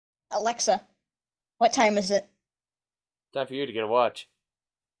Alexa, what time is it? Time for you to get a watch.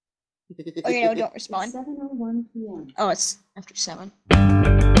 Oh, you know, don't respond. 7:01 p.m. Oh, it's after 7.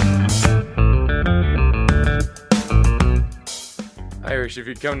 Irish, if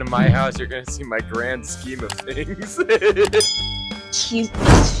you come to my house, you're gonna see my grand scheme of things. Jeez,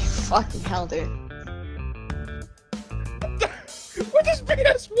 fucking hell, dude. Where does big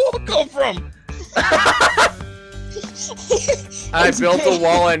ass wall come from? I It's built a big.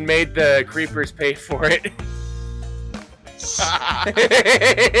 wall and made the creepers pay for it.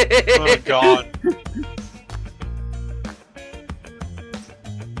 Oh god.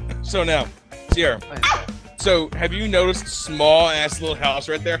 So now, Sierra. So, have you noticed small ass little house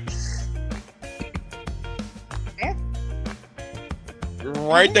right there? Where?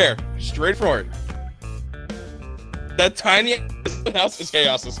 Right there, straight forward. That tiny house is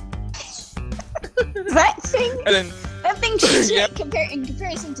Chaos's. That thing? And then That thing's shit Yep. in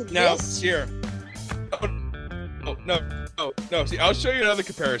comparison to now, this. Sierra. Oh, no. See, I'll show you another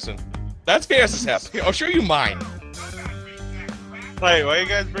comparison. That's Chaos's house. Here, I'll show you mine. Wait, why you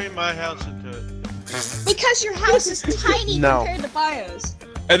guys bring my house into it? Because your house is tiny No. compared to Bio's.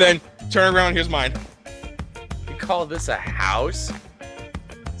 And then turn around. Here's mine. You call this a house?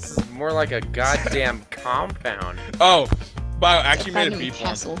 This is more like a goddamn compound. Oh, Bio actually made a Apartment beef one.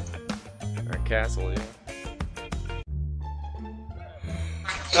 castle. Or castle, yeah.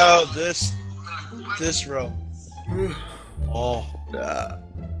 Oh, this row. Oh.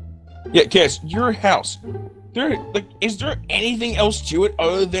 Yeah, Cass, your house. Is there anything else to it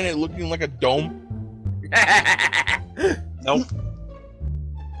other than it looking like a dome? Nope.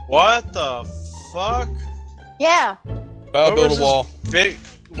 What the fuck? Yeah. Build was a wall. Big.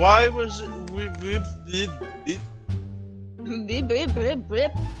 Why was it? Blip, blip, blip,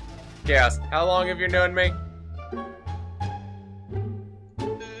 blip. Chaos, how long have you known me?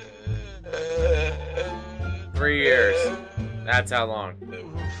 3 years. That's how long.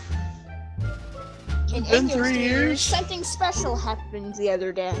 In been Enyo's 3 day, years? Something special happened the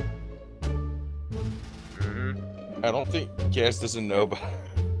other day. hmm I don't think Cass doesn't know, but I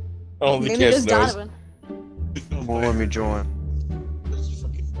don't think Maybe Cass does knows. Donovan. Well, let me join.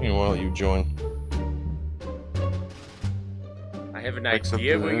 Hey, why don't you join? I have an Accept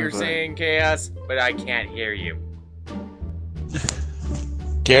idea the what you're invite. saying, Chaos, but I can't hear you.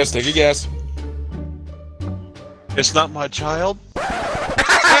 Cass, take a guess. It's not my child. I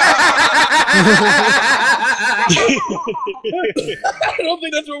don't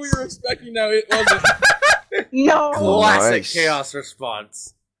think that's what we were expecting now, was it? No, Classic Nice. Chaos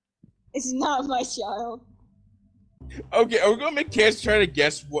response. it's not my child. Okay, are we gonna make Cass try to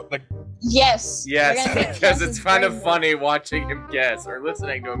guess what, like, Yes. we're Yes, gonna make because Cass's it's kind of brain funny watching him guess or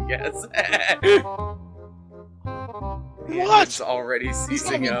listening to him guess. What? It's already work. He's gonna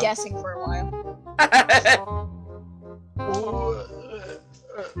ceasing be up. guessing for a while.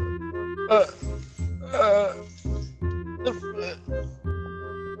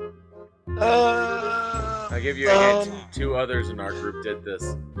 I'll give you a hint. 2 others in our group did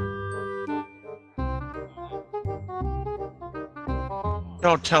this.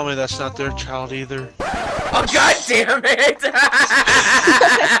 Don't tell me that's not their child either. Oh god damn it!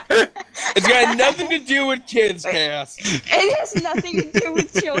 it's got nothing to do with kids, Cass. It has nothing to do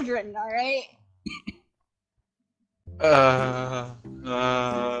with children, alright?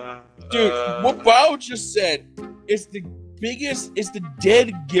 Dude, what Bao just said is the biggest, is the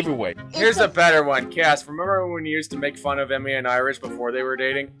dead giveaway. Here's a better one. Cass, remember when you used to make fun of Emmy and Irish before they were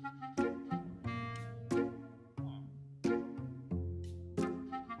dating?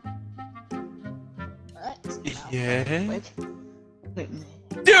 Yeah. Wait. Wait.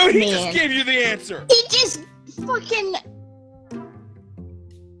 Dude, he Man. just gave you the answer. He just fucking.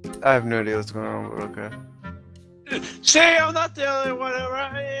 I have no idea what's going on, but okay. Say I'm not the only one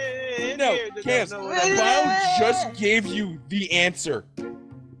around here. No, that doesn't Cass, know what I'm Bao just gave you the answer.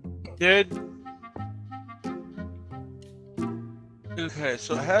 Dude. Okay,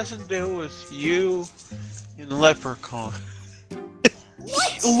 so it has to do with you and Leprechaun.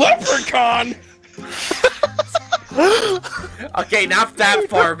 Leprechaun! Okay, not that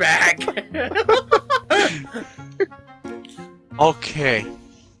far back. Okay.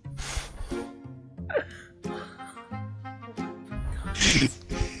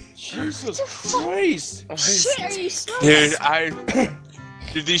 Jesus Christ! Shit, are you smoking? Dude,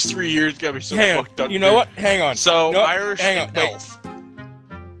 Dude, these 3 years got me so Hang on, fucked up. you know dude. what? Hang on. So, No, Irish hang on, and wait. Elf.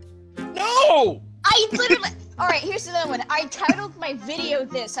 No! I literally. Alright, here's another one. I titled my video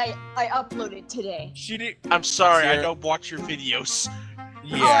this. I uploaded today. She did. I'm sorry, I Sierra. don't watch your videos.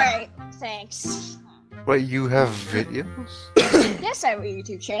 Yeah. Alright, thanks. Wait, you have videos? Yes, I have a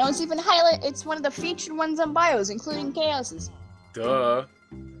YouTube channel. It's even it's one of the featured ones on bios, including Chaos's. Duh.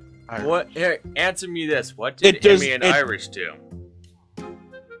 Irish. What? Here, answer me this. What did It does- Emmy and it- Irish do?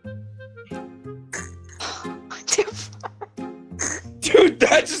 Dude,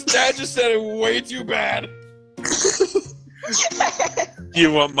 that just sounded way too bad.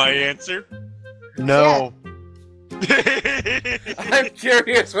 You want my answer? No. I'm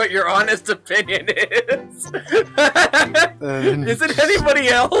curious what your honest opinion is. Is it anybody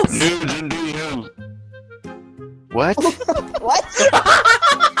else? What? What?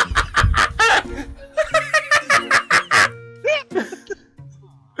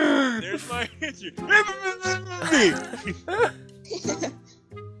 There's my answer.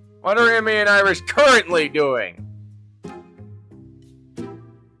 What are Emmy and Irish currently doing?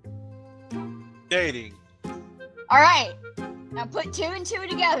 Dating. Alright. Now put 2 and 2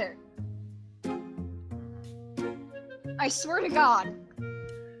 together. I swear to God.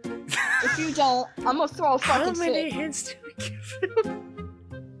 If you don't, I'm gonna throw a How fucking many fit. hints do we give him?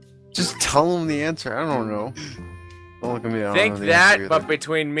 Just tell him the answer. I don't know. Don't look at me. I don't Think know the that, answer but either.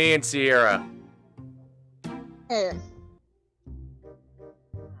 between me and Sierra. Eh.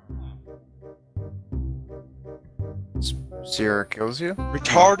 Sierra kills you?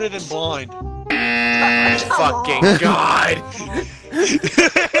 Retarded and blind. Fucking God!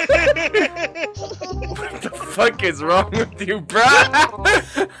 What the fuck is wrong with you,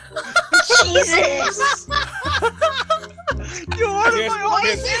 bruh? Jesus! You are Yes, my Why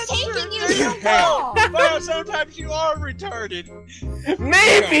honest is it answer. taking you so long? Well, sometimes you are retarded.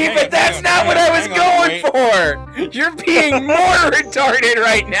 Maybe, Hang but on, that's hang not on, what I was hang on, going for! You're being more retarded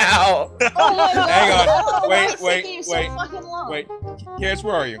right now! Oh my God! Hang on. I don't know why Wait, it's wait, taking you wait, so fucking long. Wait, Cass,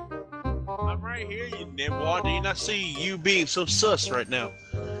 where are you? I'm right here, you nimwad. Do you not see you being so sus right now?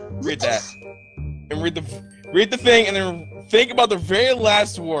 Read that. And read the thing, and then think about the very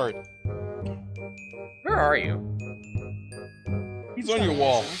last word. Where are you? He's on your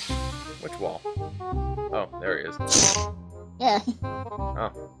wall. Which wall? Oh, there he is. Yeah.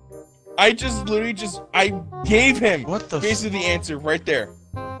 I gave him What the basically the answer right there.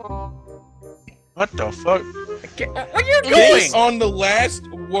 What the fuck? What are you Based doing? on the last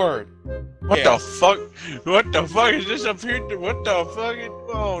word. What Yeah. the fuck? What the fuck is this up here? What the fuck?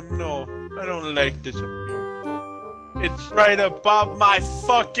 Oh no, I don't like this. It's right above my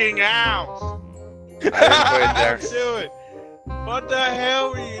fucking house. I didn't put it there. Do it. What the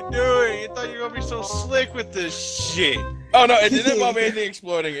hell were you doing? You thought you were gonna be so slick with this shit. Oh no, it didn't involve anything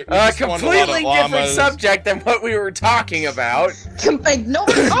exploding. It just spawned a lot of Completely different llamas. subject than what we were talking about. Like, no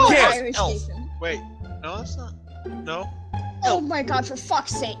one's on Yes, Irish elf. Station. Wait, no, that's not. No. Oh my God, for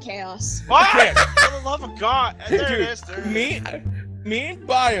fuck's sake, Chaos. What? Yes. For the love of God! There it Dude, is. There it is. me and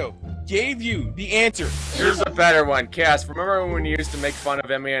Bio gave you the answer. Here's a better one. Cass, remember when you used to make fun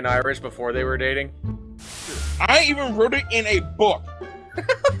of Emmy and Irish before they were dating? I even wrote it in a book.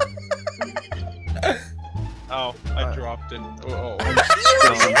 Oh, I dropped it. Oh.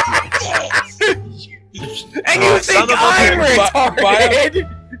 And you think son of a I'm bitch.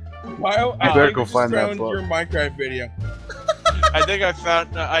 retarded? Bio, I better think go you just find that found book. your Minecraft video. I think I found.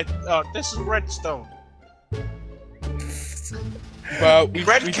 Oh, this is redstone. Well, Red we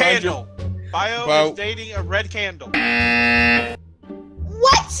found candle. Bio Well- is dating a red candle.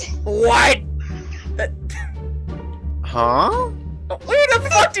 What? What? Huh? Where the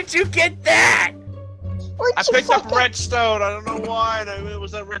fuck did you get that? Where'd I you picked up fucking- redstone. I don't know why. It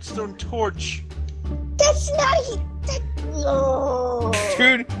was a redstone torch. That's not. No.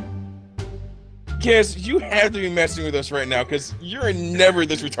 Dude, Kiss, you have to be messing with us right now, because you're never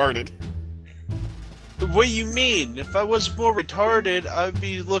this retarded. What do you mean? If I was more retarded, I'd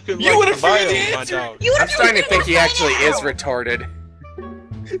be looking You like would've the bio, figured the my answer. dog. I'm starting to think he actually is retarded.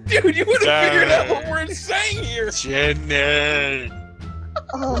 Dude, you would have figured out what we're saying here. Jenny.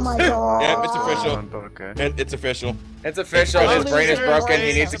 Oh my God. Yeah, it's official. Okay. It's official. It's official. His brain is broken.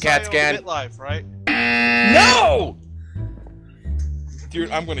 He needs a CAT scan. Life, right? No! Dude,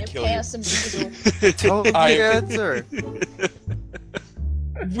 I'm gonna kill you. Chaos invisible. Tell him the I- answer.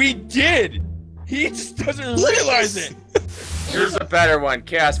 We did! He just doesn't realize it! Here's a better one.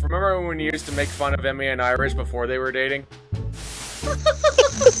 Cass, remember when you used to make fun of Emmy and Irish before they were dating?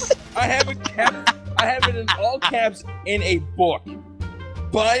 I have it in all caps in a book.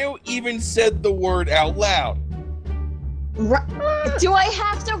 Bio even said the word out loud. Do I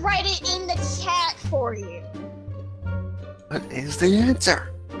have to write it in the chat for you? What is the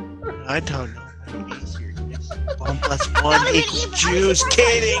answer? I don't know. 1 plus 1 Not even equals even- Jews I think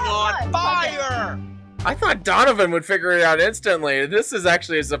kidding we're on one. fire! I thought Donovan would figure it out instantly. This is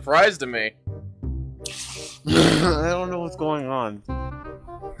actually a surprise to me. I don't know what's going on.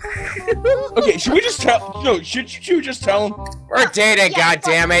 Okay, should we just tell? No, should you just tell him? We're dating, Yeah,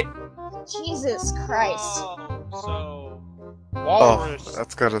 goddammit! Jesus Christ. So Oh, Walrus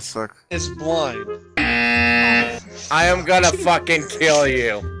that's gotta suck. is blind. I am gonna fucking kill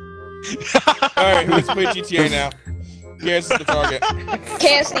you. Alright, let's play GTA now. Yes, the target.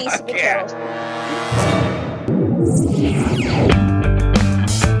 Chaos needs to be Yeah. killed.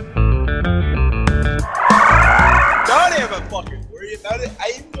 Don't ever fucking worry about it.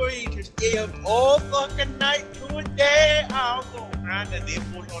 I'm going to stay up all fucking night today. I'll go around the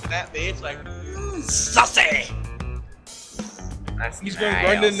nipples on that bitch like, sussy. That's He's gonna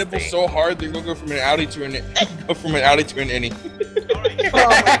grind the nipple so hard they're gonna go from an outie to an innie. Oh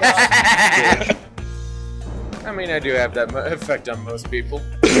my god. I mean, I do have that effect on most people.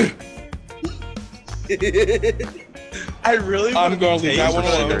 I really I'm gonna leave that one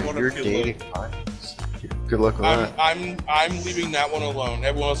alone. You're dating. Good luck with that. I'm leaving that one alone.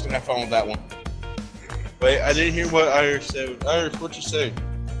 Everyone else can have fun with that one. Wait, I didn't hear what Irish said. Irish, what'd you say?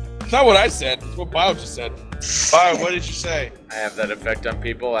 It's not what I said. It's what Bio just said. Fire, what did you say? I have that effect on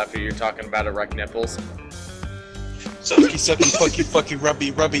people after you're talking about erect nipples. Sucky, sucky, fucky, fucky,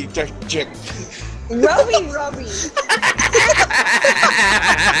 rubby, rubby, jack, jack. Rubby.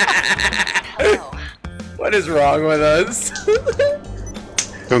 What is wrong with us?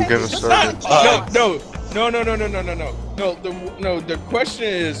 Don't get us started. No. The question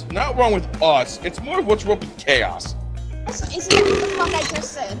is not wrong with us. It's more of what's wrong with chaos. Isn't that what the fuck I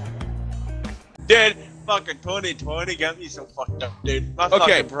just said? Dude, fucking 2020 got me so fucked up, dude. My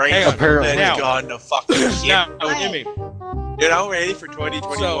Okay, fucking brain hang on. Apparently. has gone to fucking shit. Now, Right. Jimmy, Dude, I'm ready for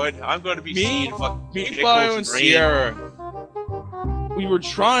 2021. I'm gonna be seeing fucking me, Bio, and Nichols rain. Sierra, we were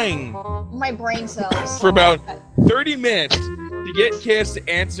trying My brain cells. for about 30 minutes to get Chaos to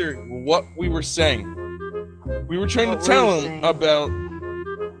answer what we were saying. We were trying to tell him about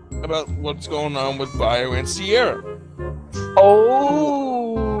what's going on with Bio and Sierra.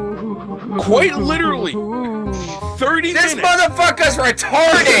 Oh. Quite literally, 30 This minutes. motherfucker's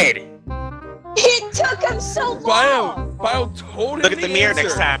retarded! It took him so long. Bio told him Look at the mirror answer,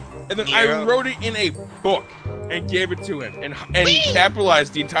 next time. and then Mirror. I wrote it in a book and gave it to him, and he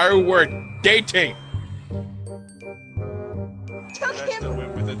capitalized the entire word dating. Took I still him.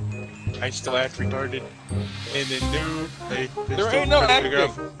 went with it. I still act retarded. And then they There still ain't no couldn't figure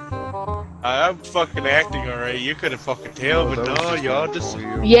acting. out- I'm fucking acting alright. You couldn't fucking tell, but no, y'all just.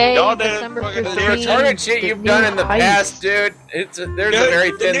 Yay, Y'all didn't December fucking- 15th. The retarded shit you've done in the Heist. past, dude, there's a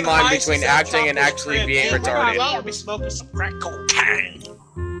very thin line between acting and actually being retarded. I'll be smoking some crack cocaine.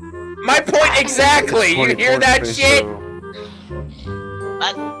 My point exactly! You hear 24 that space shit? shuttle.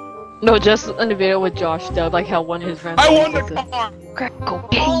 No, just in the video with Josh though, like how one of his friends. I won the was a car. crack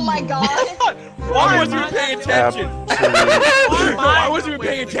cocaine. Oh my god. Why wasn't you paying attention? Absolutely. No, I wasn't even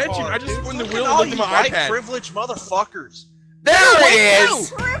paying attention. I just spun the wheel and looked at my iPad. Privileged motherfuckers. There it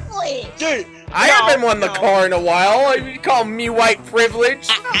is! Privilege. Dude, I haven't won the car in a while. You call me white privilege?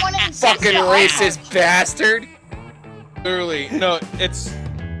 Fucking racist bastard! Literally, no, it's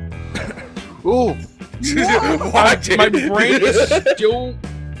Ooh. Watch it. my brain is still.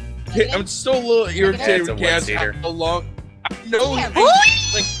 I'm still a little irritated That's a with Chaos one-seater. how long. I know, Damn. like I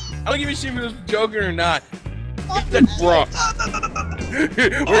don't give a shit if he was joking or not. That's bro. Where you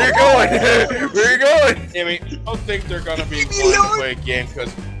going? Where you going? I mean, I don't think they're gonna be willing to play again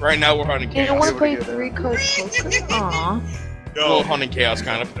because right now we're hunting You don't chaos. want to play 3-card poker? Aw. A little hunting chaos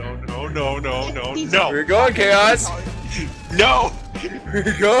kind of. No. Where you going, Chaos? No! Where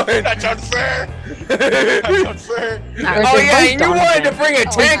you going? That's unfair! That's unfair! Oh yeah, and you wanted to bring a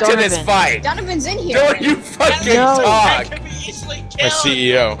tank to this Donovan. fight. Donovan's in here. Don't you fucking No. talk. Can be easily My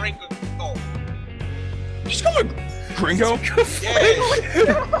CEO. killed. Just call him Gringo. Wait,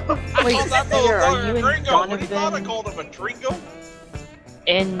 Gringo. are you and What do you thought I Donovan called him, a Gringo?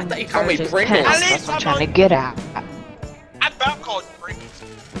 in I thought you called me George's Pringles. pants? At least That's what I'm I'm trying to on- get at. I about called you Gringos.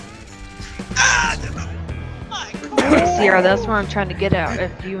 Sierra, that's what I'm trying to get at.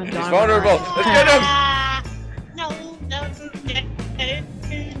 If you and He's Donovan. vulnerable. Let's get him.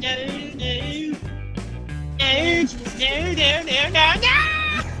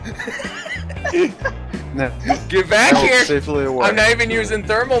 No. Get back Help here. safely away. I'm not even using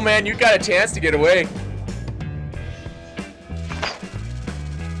thermal, man. You got a chance to get away.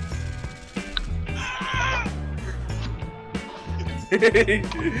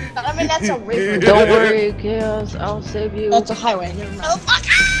 Donovan, that's a river. Don't worry, Chaos. I'll save you. That's a highway. Never mind.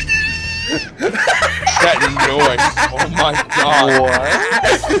 That noise. Oh my god.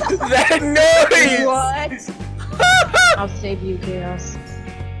 That noise. What? I'll save you, Chaos.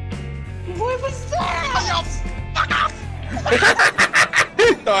 What was that?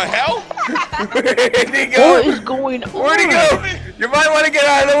 The hell? Where'd he go? What is going on? Where'd he go? You might want to get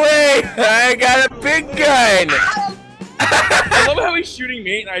out of the way. I got a big gun. I love how he's shooting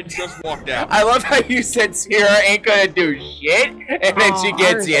me and I just walked out. I love how you said Sierra ain't gonna do shit, and then she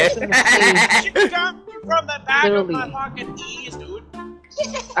gets you. She got me from the back of my Literally. fucking ears, dude.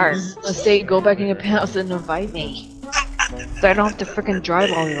 Alright, let's say go back in your house and invite me. So I don't have to freaking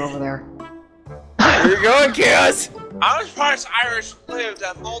drive all the way over there. Where you going, Chaos? I'm surprised Irish lived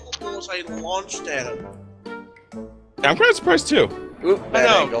at all the balls I launched at him. I'm kind of surprised too. Oop, I bad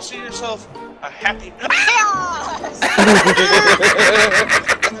know. angle. Consider yourself a happy.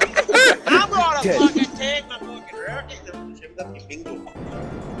 I'm gonna fucking take my fucking racket and push him up your bingo.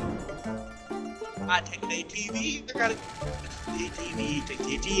 I take an ATV. I got it. ATV. Take the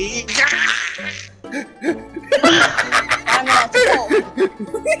I'm gonna have to go.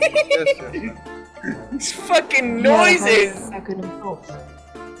 These fucking noises. Back in himself.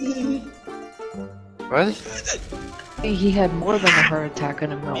 What? He had more than a heart attack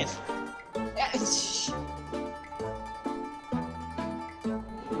in himself.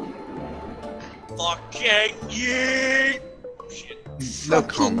 fucking yeah. Shit. No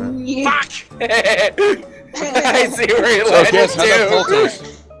comment. Fuck. I see where he So, landed yes, how'd that full too.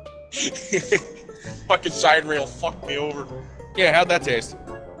 taste? Fucking side rail fucked me over. Yeah, how'd that taste?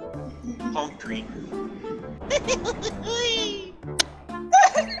 Concrete.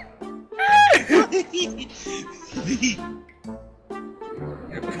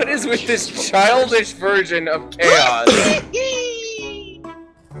 What is with this childish version of chaos?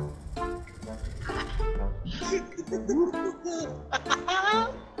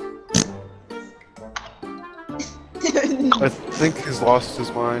 I think he's lost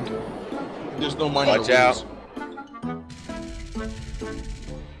his mind. There's no money Watch to out. lose.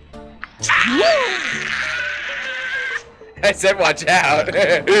 I said watch out.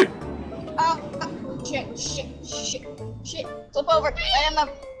 Oh, shit. Flip over. Right on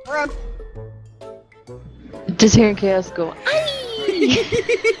the road. Just hearing Chaos go, Wrong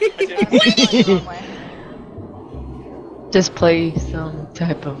way. just play some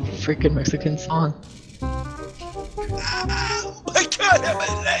type of freaking Mexican song. I can't have a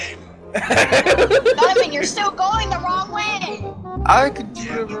name. Donovan, you're still going the wrong way. I could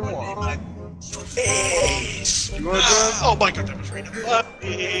do whatever I want. Face. You wanna drive? Oh my god, that was right above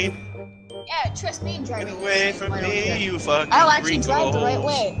me. Yeah, trust me in Get driving. away from me, you fucking I'll actually drive the right Gringos.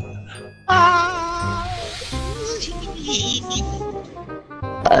 way.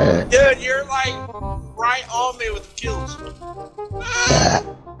 Dude, you're like right on me with the kills.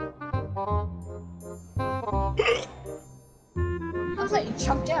 I thought you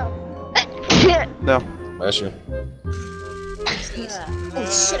jumped out. No. Bless you.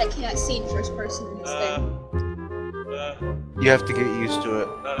 Oh shit, I cannot see in first person in this thing. You have to get used to it.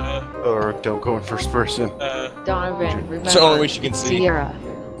 Or don't go in first person. Donovan, remember It's the only way she can see. Sierra.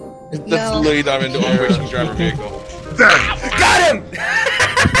 That's No. literally not even the only way she can drive her vehicle. Got him!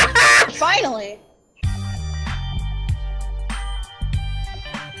 Finally!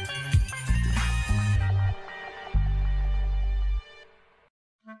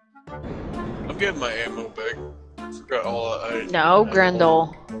 I'm getting my ammo back. I forgot all I. No,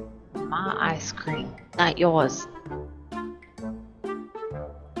 Grendel. My ice cream, not yours.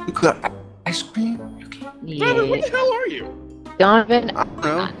 You got ice cream? Brother, what Yeah. the hell are you? Donovan, I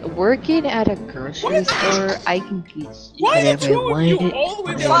don't know. working at a grocery What? store, I can get you Why the whatever I two of you wanted. all the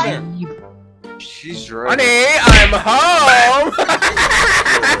way down there? She's right. Honey, I'm home!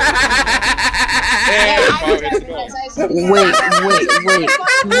 Hey, Yeah, I Bob, was it's driving going. as I said, Wait.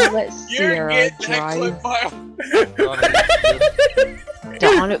 Can you let You're Sierra getting that drive? clip mile.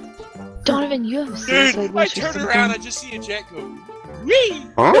 Donovan, you have Dude, suicide I wish or turn around, I something? just see a jet go. Wee!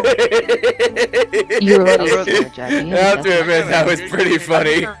 Huh? You're allowed to I'd swear, Jackie. I have to admit, that was pretty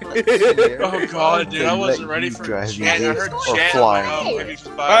funny. Oh god, dude, I wasn't ready for drive jet. you I heard or jet. fly. Oh, maybe Bye,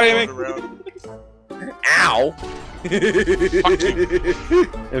 five Amy. around. Ow!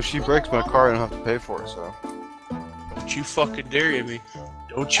 If she breaks my car, I don't have to pay for it, so. Don't you fucking dare, Amy.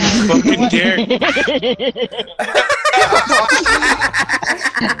 Don't you fucking dare.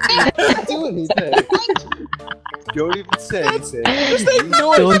 Do anything. Don't even say anything.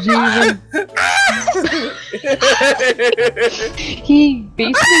 Don't you even... He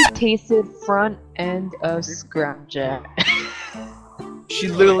basically tasted front end of Scramjet. She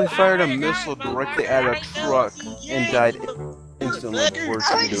literally fired a missile directly at a truck and died instantly before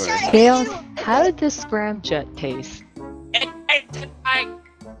she could do anything. Chaos, how did this Scramjet taste?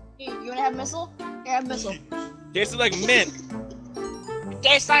 You wanna have missile? Here, have missile. Tastes like mint.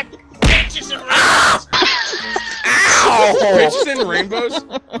 Tastes like Bitches and rainbows! Ow! Bitches and rainbows?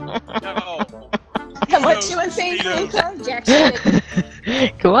 No. How much you want to pay for the car, Jackson?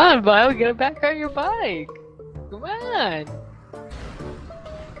 Come on, Bio, get back on your bike. Come on.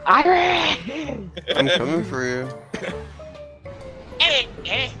 Iron! I'm coming for you.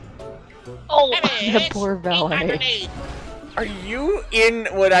 Oh, the poor valet. Are you in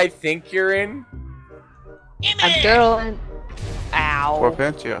what I think you're in? I'm Geraldine. Ow. Four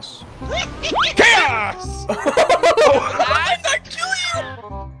pants, yes. Chaos! I did not kill you!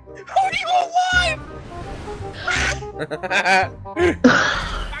 How are you alive?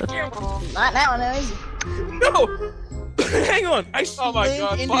 Not now, anyways. No! Hang on! I Oh my slammed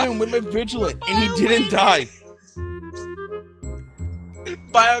God, into fuck. him with my vigilant, and he didn't die.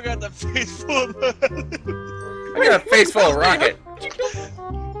 Bio got the face full of I got a face full of rocket.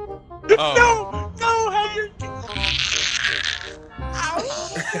 Oh. No, have your...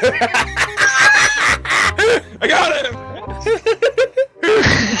 I got him!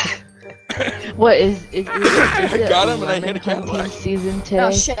 What is it? I got him and I hit a lemon hunting Cadillac. season today?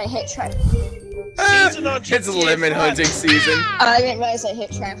 Oh shit, I hit traffic. Season on It's GTA lemon 5. hunting season. I didn't realize I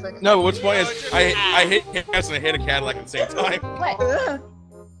hit traffic. No, what's funny is I hit Cass and I hit a Cadillac at the same time. What?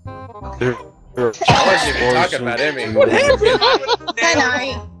 There are I wasn't even talking about Emmy. What happened? Hi,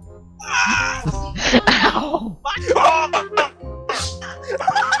 Nari. Ow!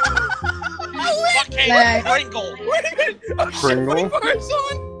 Fucking Nah. Pringle. Pringle?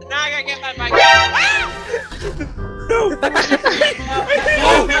 Now I gotta get my bike.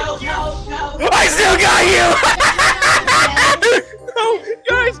 I still got you! No,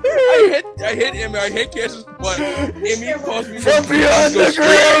 guys! I hit Emmy, I hit Cass's butt. Emmy caused me From beyond the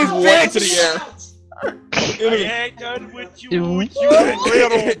grave, way into the bitch! air. I Emmy, ain't done with you, Dude. you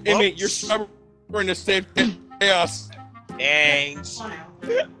little Emmy, you're stubborn to save chaos. Thanks.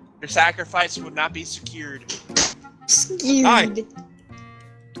 Your sacrifice would not be secured. Skewed.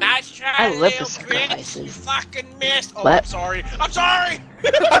 Nice try, I love the little bitch. sacrifices. You fucking missed. Oh, What? I'm sorry. I'm sorry.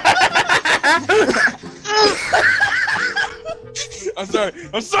 I'm sorry.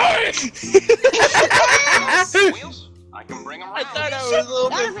 I'm sorry! I can bring them I around. thought I was a little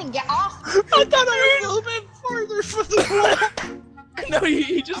bit. Donovan, get off. I thought I was a little bit farther from the No,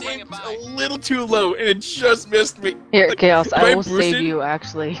 he just aimed a little too low and it just missed me. Here, Chaos, I Am I will boosted? save you,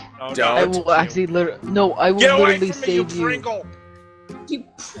 actually. Oh, Don't. I will actually literally. No, I will Get away literally from me, you save you. Pringle. You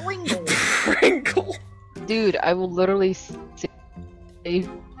Pringle. Pringle. Dude, I will literally save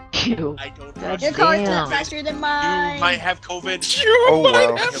you. I don't God trust Your you. car's Damn. not faster than mine. You might have COVID. You wow.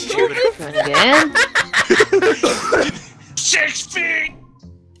 might have COVID. Again? 6 feet.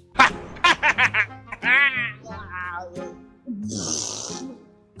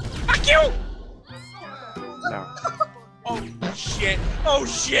 Fuck you! No. Oh shit! Oh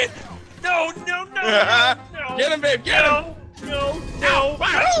shit! No! No! No! No! No! Get him, babe, get him! No! No!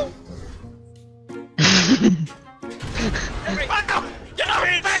 No! Get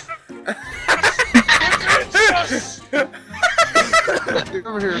Get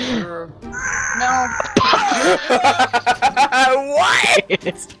over here, Sarah. No. What?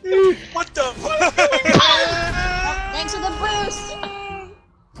 What the fuck? Thanks for the boost.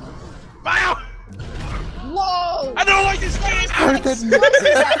 Wow! Whoa. I don't like this game! How did that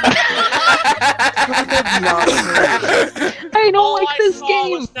not hurt? I don't All like I this saw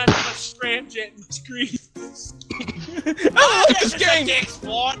game! was nothing but scramjet and screen. I don't like this This is a game! dick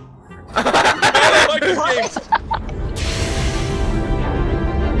sport. I don't like this game!